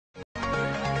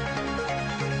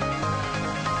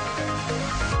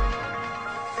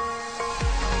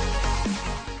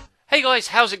Hey guys,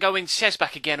 how's it going? Chez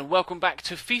back again and welcome back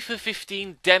to FIFA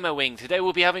 15 demoing. Today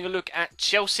we'll be having a look at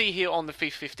Chelsea here on the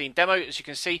FIFA 15 demo. As you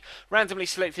can see, randomly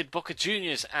selected Boca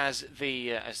Juniors as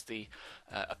the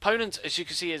opponent. As you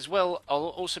can see as well, I'll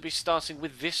also be starting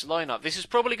with this lineup. This is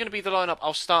probably going to be the lineup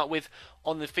I'll start with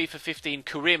on the FIFA 15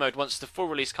 career mode once the full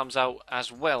release comes out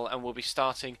as well, and we'll be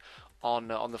starting on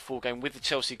the full game with the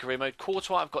Chelsea career mode.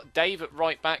 Courtois, I've got Dave at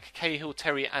right back, Cahill,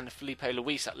 Terry and Felipe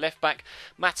Luis at left back,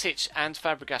 Matic and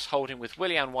Fabregas holding with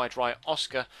Willian wide right,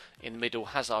 Oscar in the middle,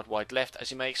 Hazard wide left as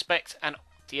you may expect, and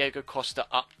Diego Costa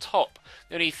up top.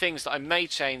 The only things that I may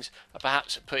change are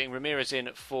perhaps putting Ramirez in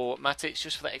for Matic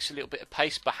just for that extra little bit of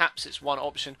pace. Perhaps it's one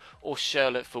option, or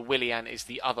Schürrle for Willian is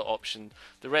the other option.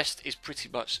 The rest is pretty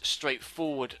much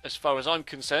straightforward as far as I'm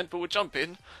concerned, but we'll jump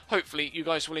in. Hopefully you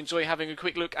guys will enjoy having a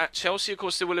quick look at Chelsea. Of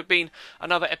course, there will have been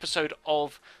another episode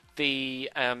of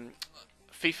the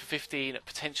FIFA 15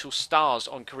 Potential Stars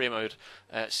on Career Mode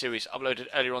series uploaded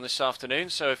earlier on this afternoon.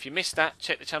 So if you missed that,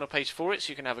 check the channel page for it so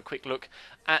you can have a quick look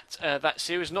at that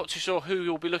series. Not too sure who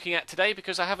you'll be looking at today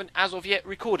because I haven't as of yet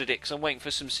recorded it because I'm waiting for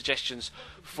some suggestions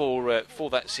for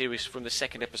that series from the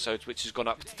second episode, which has gone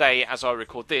up today as I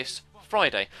record this.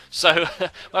 Friday. So we'll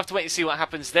have to wait and see what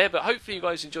happens there, but hopefully you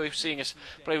guys enjoy seeing us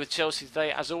play with Chelsea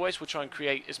today. As always, we'll try and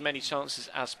create as many chances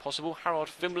as possible. Harald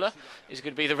Fimmler is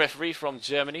going to be the referee from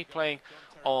Germany, playing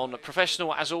on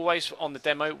professional as always on the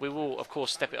demo. We will of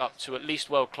course step it up to at least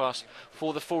world class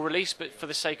for the full release, but for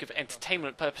the sake of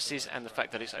entertainment purposes and the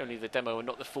fact that it's only the demo and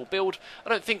not the full build, I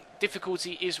don't think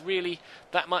difficulty is really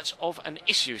that much of an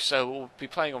issue. So we'll be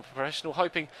playing on professional,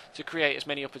 hoping to create as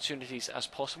many opportunities as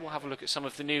possible. Have a look at some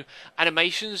of the new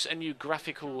animations and new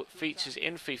graphical features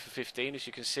in FIFA 15. As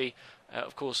you can see,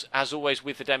 of course, as always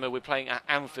with the demo, we're playing at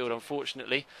Anfield,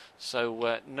 unfortunately,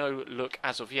 so no look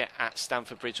as of yet at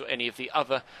Stamford Bridge or any of the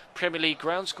other Premier League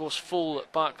grounds. Of course, full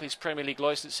Barclays Premier League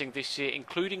licensing this year,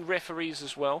 including referees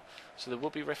as well. So there will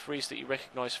be referees that you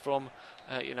recognise from,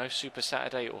 Super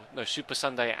Saturday or no Super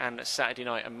Sunday and Saturday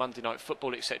night and Monday night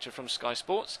football, etc. from Sky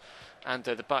Sports. And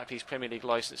the Barclays Premier League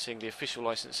licensing, the official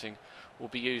licensing, will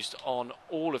be used on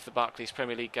all of the Barclays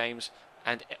Premier League games.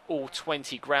 And all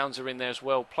 20 grounds are in there as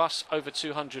well, plus over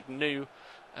 200 new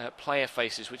player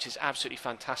faces, which is absolutely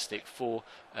fantastic for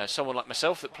someone like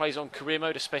myself that plays on career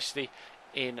mode, especially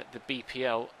in the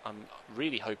BPL. I'm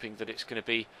really hoping that it's going to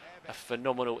be a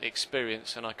phenomenal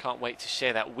experience, and I can't wait to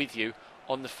share that with you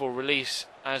on the full release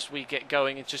as we get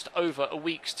going in just over a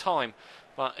week's time.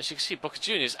 But as you can see, Boca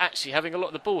Juniors actually having a lot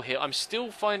of the ball here. I'm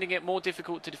still finding it more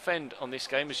difficult to defend on this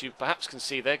game, as you perhaps can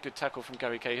see there. Good tackle from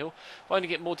Gary Cahill.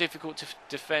 Finding it more difficult to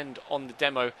defend on the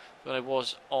demo than I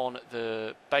was on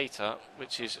the beta,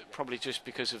 which is probably just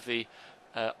because of the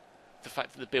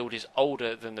fact that the build is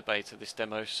older than the beta, this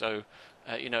demo. So,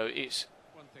 it's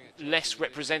less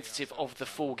representative of the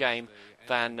full game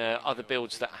than other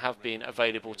builds that have been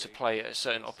available to play at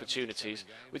certain opportunities,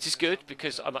 which is good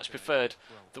because I much preferred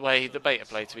the way the beta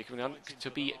played, to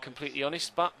be completely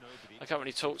honest. But I can't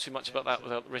really talk too much about that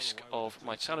without the risk of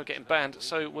my channel getting banned,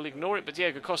 so we'll ignore it. But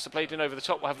Diego Costa played in over the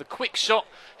top. We'll have the quick shot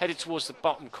headed towards the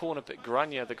bottom corner, but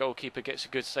Grania, the goalkeeper, gets a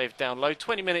good save down low.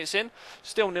 20 minutes in,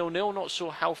 still 0-0. Not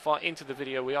sure how far into the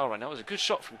video we are right now. It was a good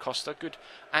shot from Costa, good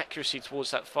accuracy towards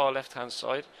that far left hand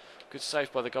side. Good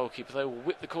save by the goalkeeper though. We'll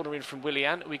whip the corner in from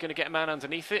Willian. Are we going to get a man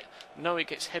underneath it? No, it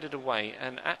gets headed away.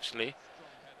 And actually,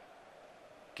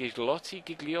 Gigliotti,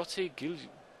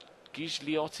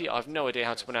 I have no idea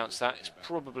how to pronounce that. It's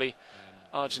probably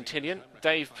Argentinian.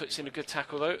 Dave puts in a good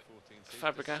tackle though.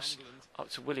 Fabregas up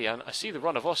to Willian. I see the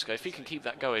run of Oscar. If he can keep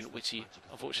that going, which he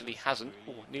unfortunately hasn't.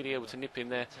 Oh, nearly able to nip in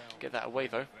there, get that away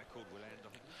though.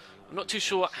 I'm not too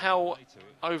sure how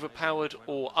overpowered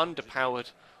or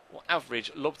underpowered or average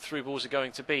lob through balls are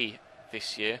going to be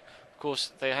this year. Of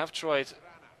course, they have tried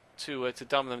to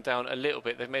dumb them down a little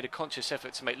bit. They've made a conscious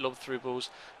effort to make lob through balls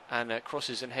and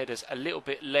crosses and headers a little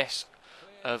bit less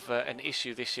of an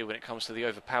issue this year when it comes to the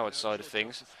overpowered side of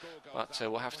things. But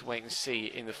we'll have to wait and see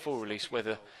in the full release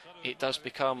whether it does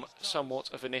become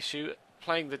somewhat of an issue.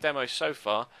 Playing the demo so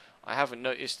far, I haven't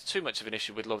noticed too much of an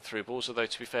issue with lob through balls, although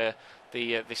to be fair,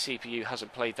 the CPU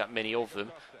hasn't played that many of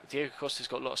them. Diego Costa's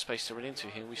got a lot of space to run into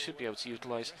here. We should be able to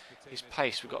utilise his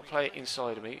pace. We've got a player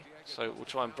inside of me, so we'll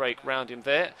try and break round him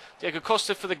there. Diego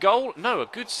Costa for the goal. No, a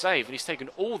good save, and he's taken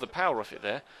all the power off it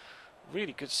there.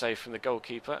 Really good save from the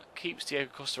goalkeeper. Keeps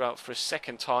Diego Costa out for a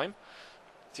second time.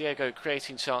 Diego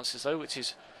creating chances though, which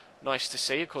is nice to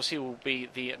see. Of course, he will be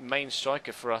the main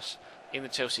striker for us in the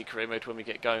Chelsea career mode when we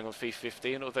get going on FIFA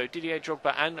 15. Although Didier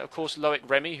Drogba and, of course, Loic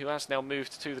Remy, who has now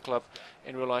moved to the club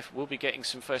in real life, will be getting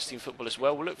some first-team football as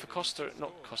well. We'll look for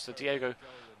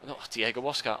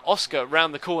Oscar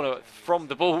round the corner from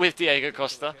the ball with Diego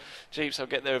Costa. Jeeps, I'll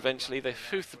get there eventually. They've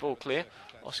hoofed the ball clear.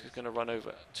 Oscar's going to run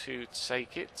over to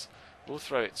take it. We'll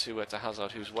throw it to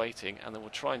Hazard, who's waiting, and then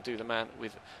we'll try and do the man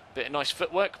with a bit of nice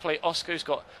footwork. Play Oscar, who's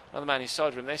got another man inside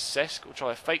of him. There's Cesc. We'll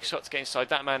try a fake shot to get inside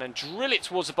that man and drill it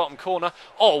towards the bottom corner.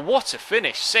 Oh, what a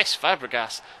finish. Cesc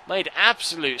Fabregas made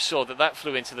absolute sure that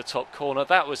flew into the top corner.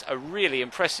 That was a really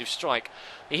impressive strike.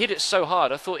 He hit it so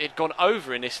hard, I thought it had gone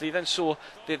over initially, then saw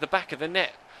the back of the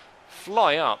net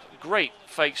fly up. Great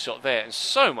fake shot there, and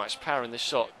so much power in the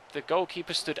shot. The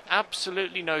goalkeeper stood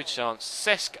absolutely no chance.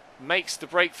 Cesc makes the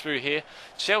breakthrough here.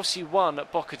 Chelsea 1,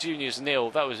 Boca Juniors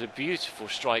 0. That was a beautiful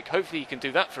strike. Hopefully he can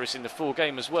do that for us in the full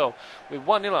game as well. We're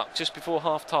 1-0 up just before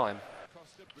half time.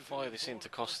 Fire this into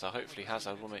Costa. Hopefully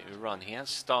Hazard will make a run. He has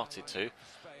started to,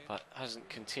 but hasn't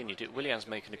continued it. Willian's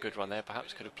making a good run there.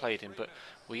 Perhaps could have played him, but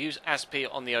we'll use Aspi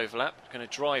on the overlap. Going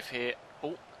to drive here.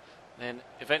 Oh, then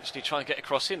eventually try and get a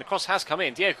cross in. The cross has come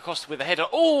in. Diego Costa with a header.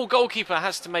 Oh, goalkeeper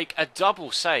has to make a double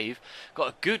save. Got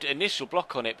a good initial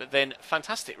block on it, but then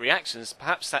fantastic reactions.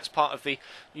 Perhaps that's part of the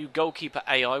new goalkeeper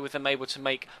AI, with them able to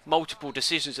make multiple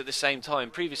decisions at the same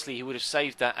time. Previously, he would have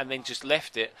saved that and then just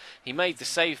left it. He made the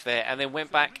save there and then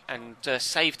went back and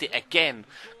saved it again,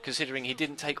 considering he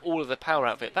didn't take all of the power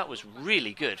out of it. That was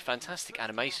really good. Fantastic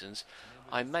animations.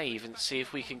 I may even see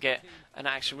if we can get an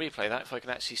action replay of that, if I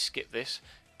can actually skip this.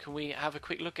 Can we have a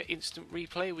quick look at instant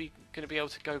replay? Are we going to be able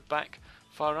to go back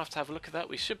far enough to have a look at that?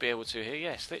 We should be able to here,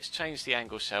 yes. Let's change the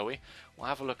angle, shall we? We'll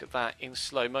have a look at that in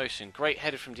slow motion. Great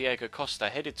header from Diego Costa,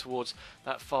 headed towards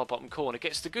that far bottom corner.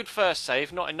 Gets the good first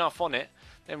save, not enough on it.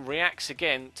 Then reacts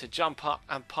again to jump up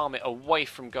and palm it away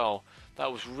from goal.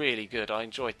 That was really good. I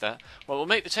enjoyed that. Well, we'll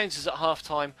make the changes at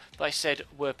half-time that I said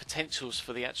were potentials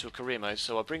for the actual career mode.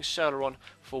 So I'll bring Schürrle on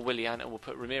for Willian and we'll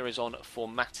put Ramirez on for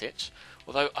Matic.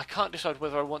 Although I can't decide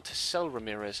whether I want to sell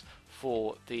Ramirez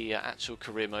for the actual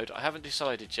career mode. I haven't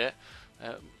decided yet.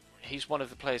 He's one of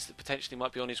the players that potentially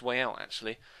might be on his way out,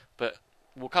 actually. But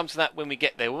we'll come to that when we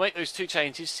get there. We'll make those two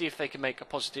changes, see if they can make a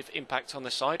positive impact on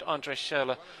the side. Andres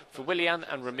Schürrle for Willian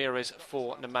and Ramirez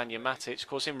for Nemanja Matic. Of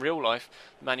course, in real life,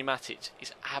 Nemanja Matic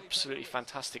is absolutely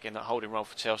fantastic in that holding role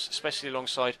for Chelsea, especially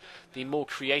alongside the more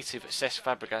creative Cesc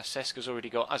Fabregas. Cesc has already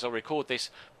got, as I record this,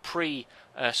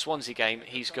 pre-Swansea game,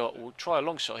 we'll try a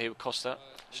long shot here with Costa,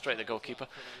 straight at the goalkeeper.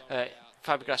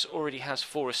 Fabregas already has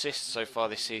 4 assists so far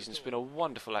this season. It's been a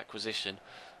wonderful acquisition.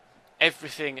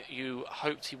 Everything you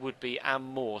hoped he would be and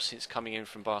more since coming in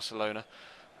from Barcelona.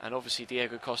 And obviously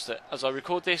Diego Costa, as I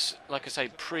record this, like I say,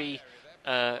 pre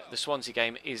the Swansea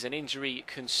game, is an injury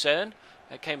concern.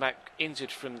 Came back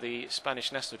injured from the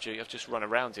Spanish national duty. I've just run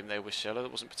around him there with Schürrle.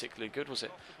 That wasn't particularly good, was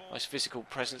it? Nice physical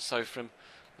presence though from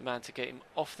the man to get him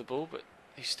off the ball, but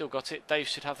he's still got it. Dave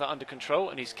should have that under control,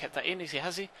 and he's kept that in.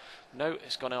 Has he? No,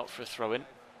 it's gone out for a throw-in.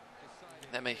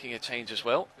 They're making a change as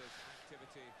well.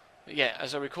 Yeah,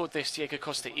 as I record this, Diego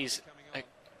Costa is a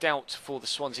doubt for the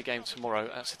Swansea game tomorrow.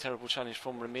 That's a terrible challenge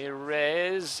from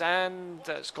Ramirez, and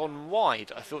that's gone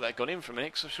wide. I thought that had gone in for a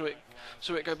minute, so I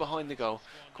saw it go behind the goal.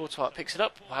 Courtois picks it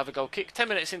up. We'll have a goal kick. 10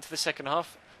 minutes into the second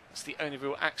half. That's the only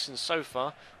real action so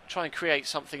far. Try and create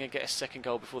something and get a second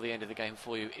goal before the end of the game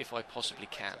for you, if I possibly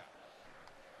can.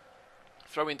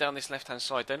 Throwing down this left-hand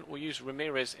side then. We'll use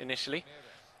Ramirez initially,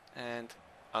 and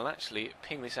I'll actually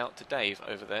ping this out to Dave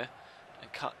over there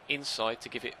and cut inside to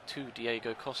give it to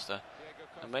Diego Costa.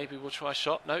 And maybe we'll try a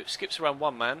shot. No, skips around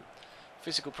one man.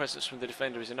 Physical presence from the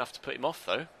defender is enough to put him off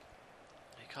though.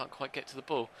 He can't quite get to the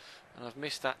ball. And I've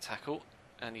missed that tackle.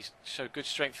 And he's showed good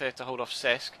strength there to hold off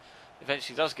Cesc.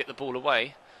 Eventually does get the ball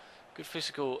away. Good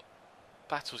physical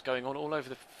battles going on all over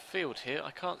the field here. I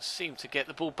can't seem to get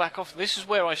the ball back off. This is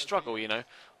where I struggle, you know,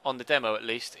 on the demo at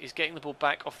least, is getting the ball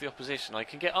back off the opposition. I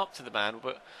can get up to the man,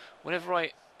 but whenever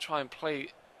I try and play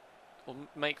or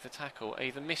make the tackle, I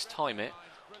either mistime it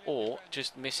or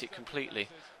just miss it completely.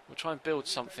 We'll try and build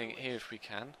something here if we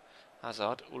can.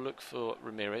 Hazard will look for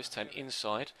Ramirez, turn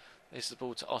inside. There's the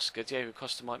ball to Oscar. Diego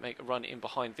Costa might make a run in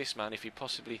behind this man if he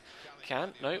possibly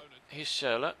can. No, here's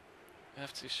Schürrle. We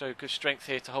have to show good strength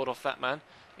here to hold off that man.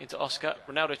 Into Oscar.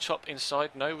 Ronaldo chop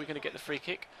inside. No, we're going to get the free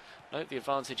kick. No, the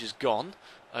advantage is gone.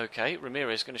 Okay,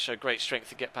 Ramirez going to show great strength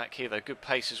to get back here though. Good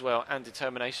pace as well and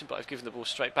determination, but I've given the ball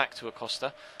straight back to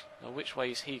Acosta. Now which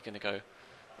way is he going to go?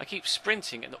 I keep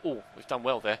sprinting and oh, we've done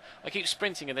well there. I keep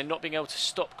sprinting and then not being able to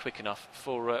stop quick enough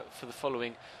for the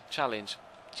following challenge.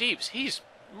 Jeeps, he's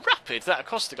rapid, that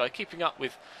Acosta guy, keeping up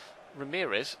with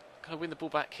Ramirez. Can I win the ball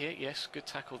back here? Yes, good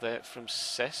tackle there from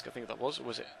Cesc, I think that was. Or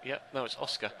was it? Yeah, no, it's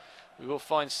Oscar. We will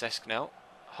find Cesc now.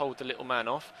 Hold the little man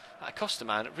off. That Acosta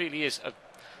man, it really is a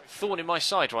thorn in my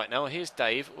side right now. Here's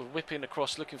Dave, whipping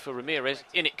across, looking for Ramirez.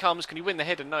 In it comes. Can he win the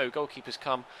header? No. Goalkeeper's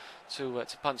come to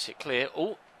punch it clear.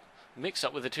 Oh, mix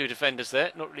up with the two defenders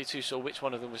there. Not really too sure which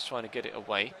one of them was trying to get it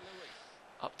away.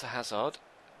 Up to Hazard.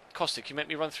 Costa, can you make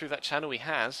me run through that channel? He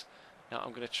has. Now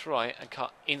I'm going to try and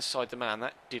cut inside the man.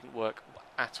 That didn't work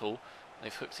at all.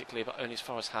 They've hooked it clear, but only as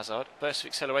far as Hazard. Burst of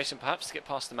acceleration perhaps to get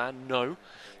past the man. No.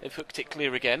 They've hooked it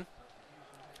clear again.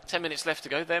 10 minutes left to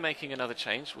go. They're making another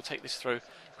change. We'll take this throw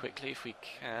quickly if we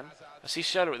can. I see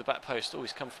Schürrle at the back post. Oh,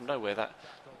 he's come from nowhere, that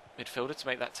midfielder, to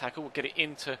make that tackle. We'll get it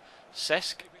into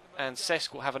Cesc, and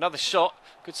Cesc will have another shot.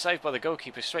 Good save by the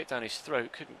goalkeeper, straight down his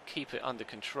throat. Couldn't keep it under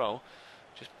control.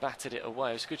 Just battered it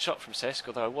away. It was a good shot from Cesc,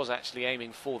 although I was actually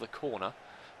aiming for the corner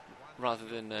rather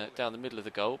than down the middle of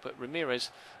the goal. But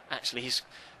Ramirez, actually, he's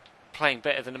playing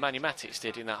better than Nemanja Matic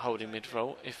did in that holding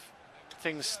mid-role. If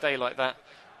things stay like that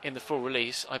in the full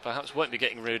release, I perhaps won't be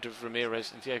getting rid of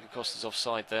Ramirez, and Diego Costa's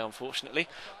offside there, unfortunately.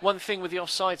 One thing with the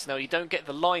offsides now, you don't get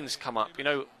the lines come up. You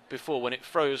know, before when it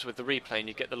froze with the replay and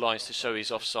you get the lines to show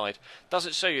he's offside.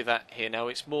 Doesn't show you that here now.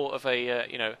 It's more of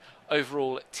a,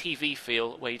 overall TV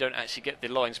feel where you don't actually get the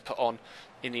lines put on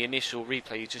in the initial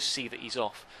replay. You just see that he's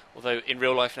off. Although in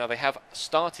real life now they have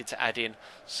started to add in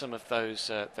some of those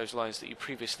lines that you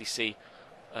previously see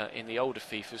in the older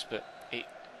FIFAs, but it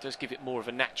does give it more of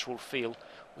a natural feel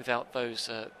without those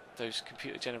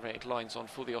computer-generated lines on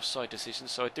for the offside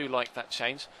decisions. So I do like that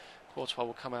change. Courtois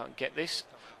will come out and get this.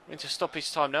 We're into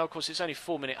stoppage time now. Of course, it's only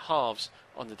 4-minute halves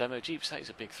on the demo. Jeeps, that is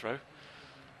a big throw.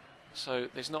 So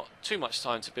there's not too much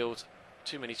time to build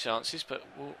too many chances, but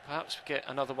we'll perhaps get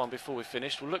another one before we're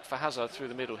finished. We'll look for Hazard through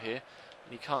the middle here,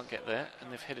 and he can't get there,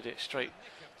 and they've headed it straight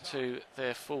to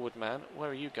their forward man. Where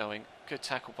are you going? Good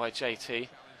tackle by JT.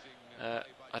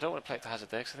 I don't want to play it to Hazard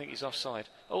there because I think he's offside.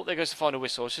 Oh, there goes the final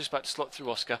whistle. I was just about to slot through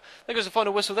Oscar. There goes the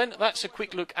final whistle then. That's a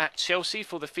quick look at Chelsea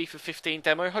for the FIFA 15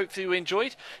 demo. Hopefully you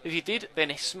enjoyed. If you did,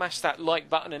 then smash that like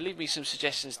button and leave me some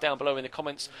suggestions down below in the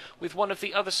comments with one of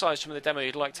the other sides from the demo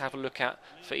you'd like to have a look at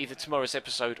for either tomorrow's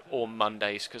episode or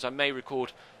Mondays, because I may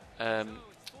record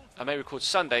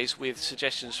Sundays with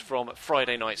suggestions from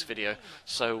Friday night's video.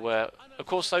 So, of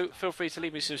course, though, feel free to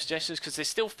leave me some suggestions because there's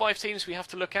still 5 teams we have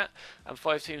to look at and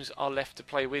 5 teams are left to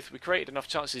play with. We created enough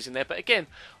chances in there, but again,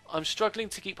 I'm struggling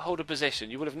to keep hold of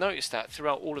possession. You will have noticed that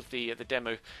throughout all of the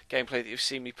demo gameplay that you've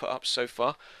seen me put up so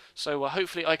far. So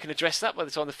hopefully I can address that by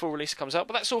the time the full release comes out.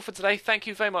 But that's all for today. Thank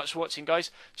you very much for watching, guys.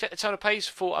 Check the channel page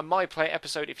for a My Player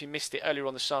episode if you missed it earlier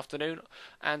on this afternoon.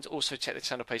 And also check the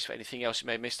channel page for anything else you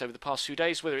may have missed over the past few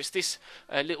days, whether it's this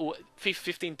little FIFA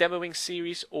 15 demoing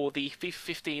series or the FIFA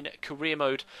 15 career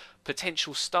mode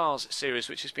potential stars series,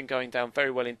 which has been going down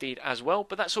very well indeed as well.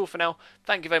 But that's all for now.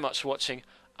 Thank you very much for watching,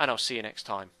 and I'll see you next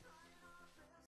time.